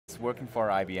working for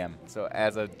IBM. So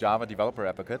as a Java developer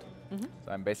advocate,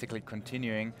 so I'm basically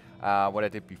continuing what I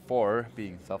did before,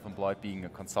 being self-employed, being a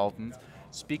consultant,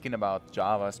 speaking about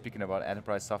Java, speaking about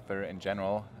enterprise software in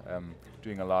general,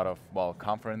 doing a lot of, well,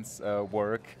 conference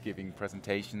work, giving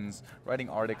presentations, writing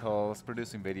articles,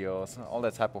 producing videos, all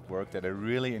that type of work that I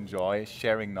really enjoy,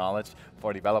 sharing knowledge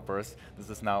for developers. This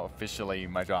is now officially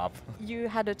my job. You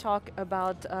had a talk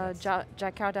about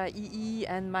Jakarta EE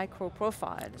and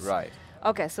MicroProfiles. Right.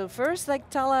 Okay, so first, like,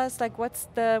 tell us, like, what's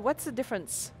the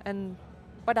difference and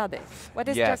what are they? What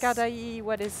is Yes. Jakarta EE?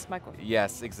 What is MicroProfile?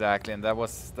 Yes, exactly, and that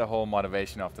was the whole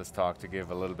motivation of this talk, to give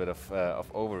a little bit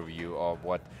of overview of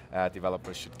what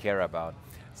developers should care about.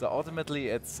 So ultimately,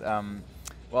 it's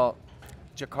well,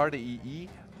 Jakarta EE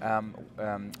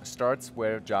starts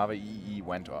where Java EE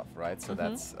went off, right? So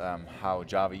that's how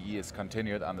Java EE is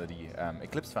continued under the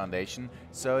Eclipse Foundation.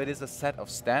 So it is a set of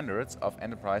standards, of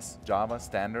enterprise Java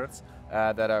standards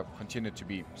that are continued to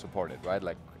be supported, right?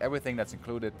 Like everything that's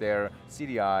included there,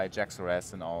 CDI,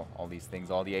 JAX-RS, and all these things,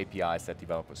 all the APIs that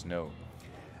developers know.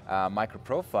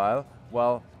 MicroProfile,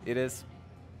 well, it is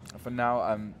for now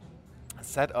a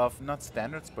set of not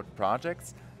standards but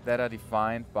projects that are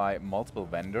defined by multiple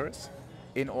vendors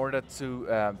in order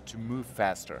to move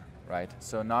faster, right?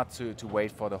 So not to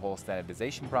wait for the whole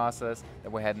standardization process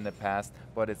that we had in the past,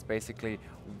 but it's basically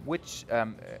which,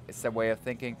 it's a way of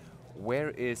thinking, where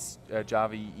is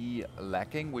Java EE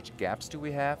lacking, which gaps do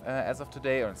we have as of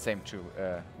today, or same true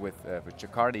with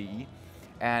Jakarta EE,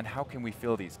 and how can we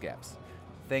fill these gaps?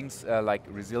 Things like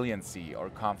resiliency or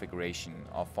configuration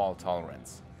or fault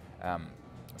tolerance.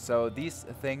 So these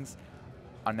things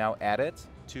are now added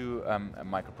to a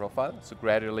MicroProfile, so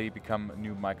gradually become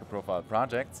new MicroProfile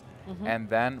projects, and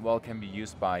then, well, can be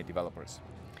used by developers.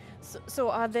 So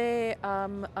are they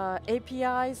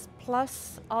APIs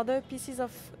plus other pieces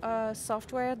of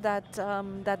software that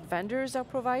that vendors are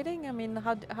providing? I mean,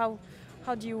 how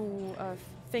do you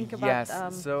think about?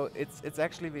 Yes, so it's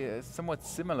actually somewhat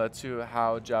similar to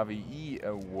how Java EE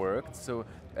worked. So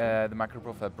the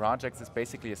MicroProfile projects is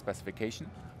basically a specification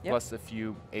plus a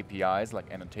few APIs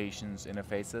like annotations,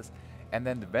 interfaces, and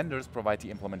then the vendors provide the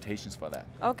implementations for that.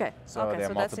 Okay. So okay, there are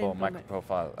so multiple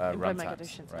MicroProfile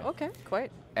runtimes. Right? Okay, great.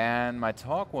 And my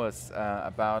talk was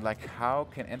about like how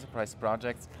can enterprise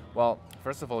projects, well,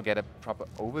 first of all, get a proper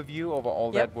overview over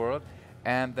all that world,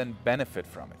 and then benefit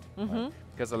from it. Right?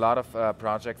 Because a lot of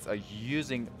projects are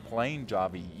using plain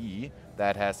Java EE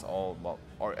that has all, well,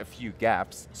 or a few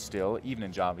gaps still, even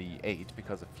in Java EE 8,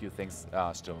 because a few things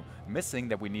are still missing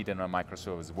that we need in a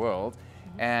microservice world.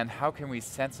 And how can we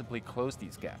sensibly close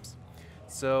these gaps?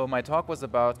 So my talk was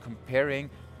about comparing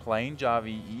plain Java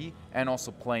EE and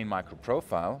also plain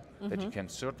MicroProfile that you can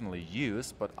certainly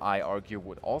use, but I argue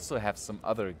would also have some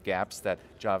other gaps that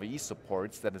Java EE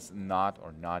supports that is not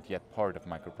yet part of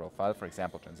MicroProfile. For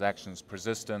example, transactions,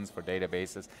 persistence for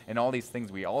databases, and all these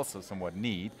things we also somewhat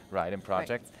need, right, in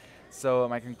projects. Right. So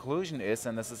my conclusion is,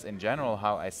 and this is in general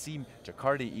how I see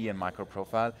Jakarta EE and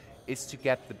MicroProfile, is to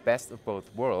get the best of both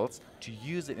worlds, to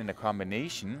use it in a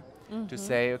combination, to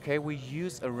say, okay, we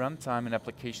use a runtime and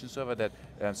application server that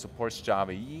supports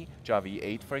Java EE, Java EE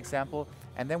 8, for example,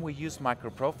 and then we use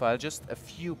MicroProfile, just a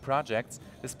few projects,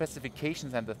 the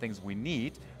specifications and the things we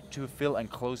need to fill and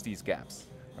close these gaps,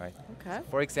 right? Okay. So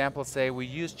for example, say we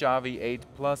use Java EE 8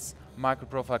 plus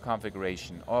MicroProfile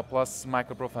configuration, or plus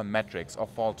MicroProfile metrics or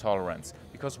fault tolerance,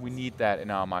 because we need that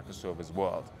in our microservice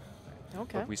world.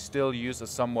 Okay. But we still use a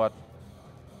somewhat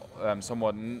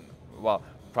well,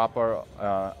 proper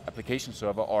application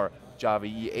server or Java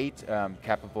EE 8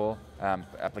 capable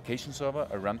application server,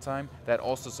 a runtime, that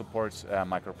also supports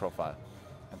MicroProfile.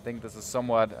 I think this is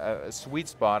somewhat a sweet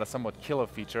spot, a somewhat killer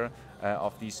feature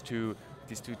of these two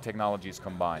technologies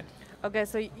combined. Okay,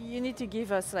 so you need to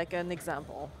give us like an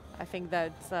example. I think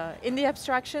that in the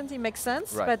abstractions it makes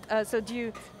sense, right. But so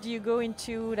do you go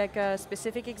into like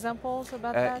specific examples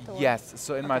about that? Or? Yes.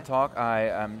 So in my talk,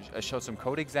 I showed some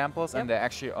code examples, and they're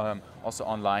actually also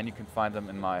online. You can find them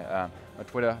in my my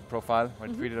Twitter profile, where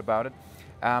I tweeted about it.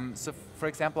 So for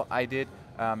example, I did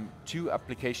 2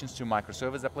 applications, 2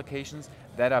 microservice applications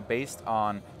that are based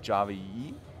on Java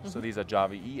EE. So these are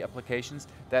Java EE applications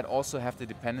that also have the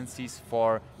dependencies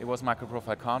for, it was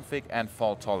MicroProfile config and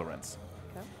fault tolerance.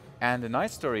 And the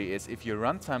nice story is, if your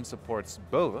runtime supports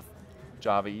both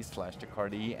Java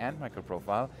EE/Jakarta EE and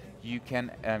MicroProfile, you can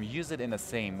use it in the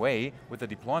same way with a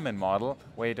deployment model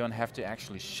where you don't have to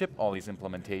actually ship all these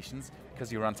implementations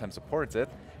because your runtime supports it,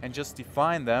 and just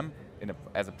define them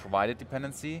as a provided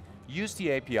dependency, use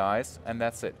the APIs, and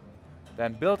that's it.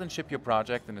 Then build and ship your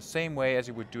project in the same way as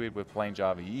you would do it with plain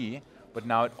Java EE, but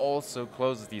now it also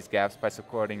closes these gaps by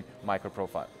supporting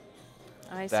MicroProfile.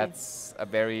 I see. That's a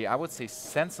very, I would say,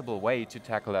 sensible way to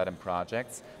tackle that in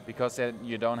projects, because then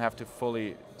you don't have to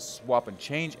fully swap and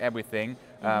change everything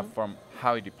from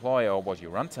how you deploy or what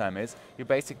your runtime is. You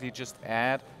basically just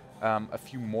add a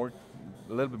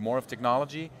little bit more of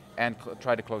technology and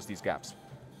try to close these gaps.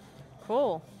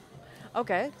 Cool.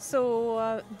 Okay,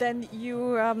 so then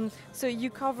you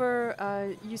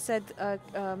cover. You said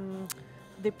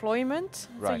deployment.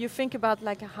 Right. So you think about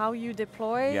like how you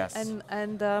deploy, Yes.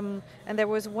 and there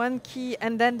was one key,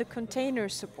 and then the container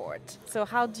support. So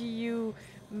how do you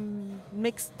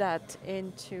mix that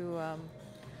into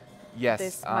Yes.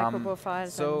 this MicroProfile?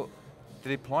 So the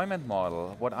deployment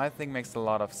model, what I think makes a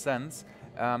lot of sense,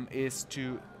 is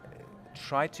to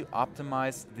try to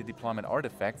optimize the deployment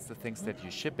artifacts, the things that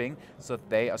you're shipping, so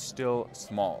they are still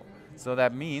small. So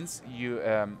that means you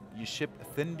ship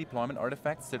thin deployment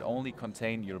artifacts that only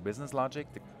contain your business logic,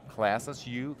 the classes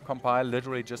you compile,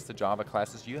 literally just the Java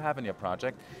classes you have in your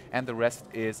project, and the rest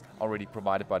is already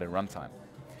provided by the runtime.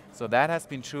 So that has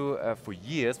been true for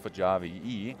years for Java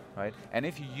EE, right? And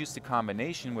if you use the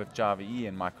combination with Java EE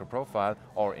and MicroProfile,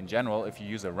 or in general, if you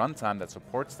use a runtime that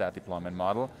supports that deployment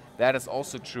model, that is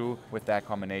also true with that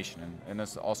combination, and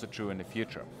it's also true in the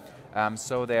future.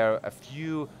 So there are a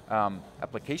few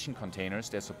application containers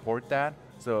that support that.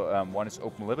 So one is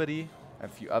OpenLiberty, a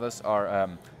few others are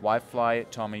Wi-Fi,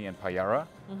 Tommy, and Payara,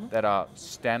 that are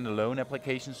standalone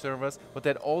application servers, but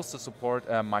that also support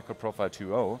MicroProfile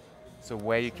 2.0, so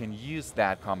where you can use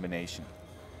that combination.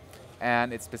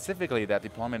 And it's specifically that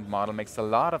deployment model makes a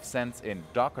lot of sense in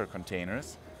Docker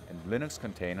containers and Linux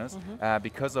containers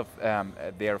because of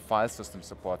their file system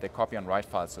support, their copy and write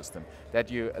file system, that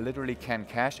you literally can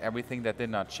cache everything that did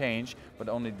not change, but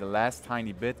only the last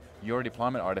tiny bit, your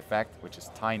deployment artifact, which is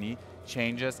tiny,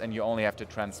 changes, and you only have to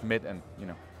transmit and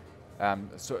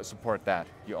support that.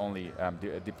 You only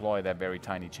deploy that very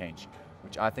tiny change,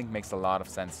 which I think makes a lot of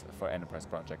sense for enterprise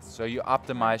projects. So you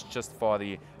optimize just for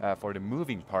the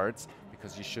moving parts,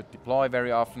 because you should deploy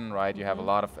very often, right? You have a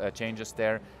lot of changes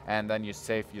there, and then you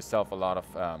save yourself a lot of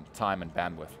time and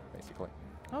bandwidth, basically.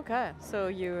 Okay, so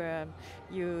you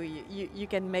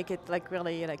can make it like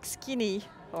really like skinny,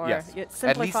 or Yes. you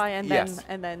simplify At and least, then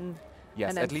and then. Yes,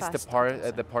 and then at least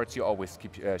fast. the parts you always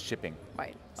keep shipping.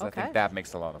 Right. So Okay. I think that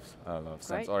makes a lot of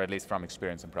sense, Great. or at least from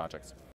experience in projects.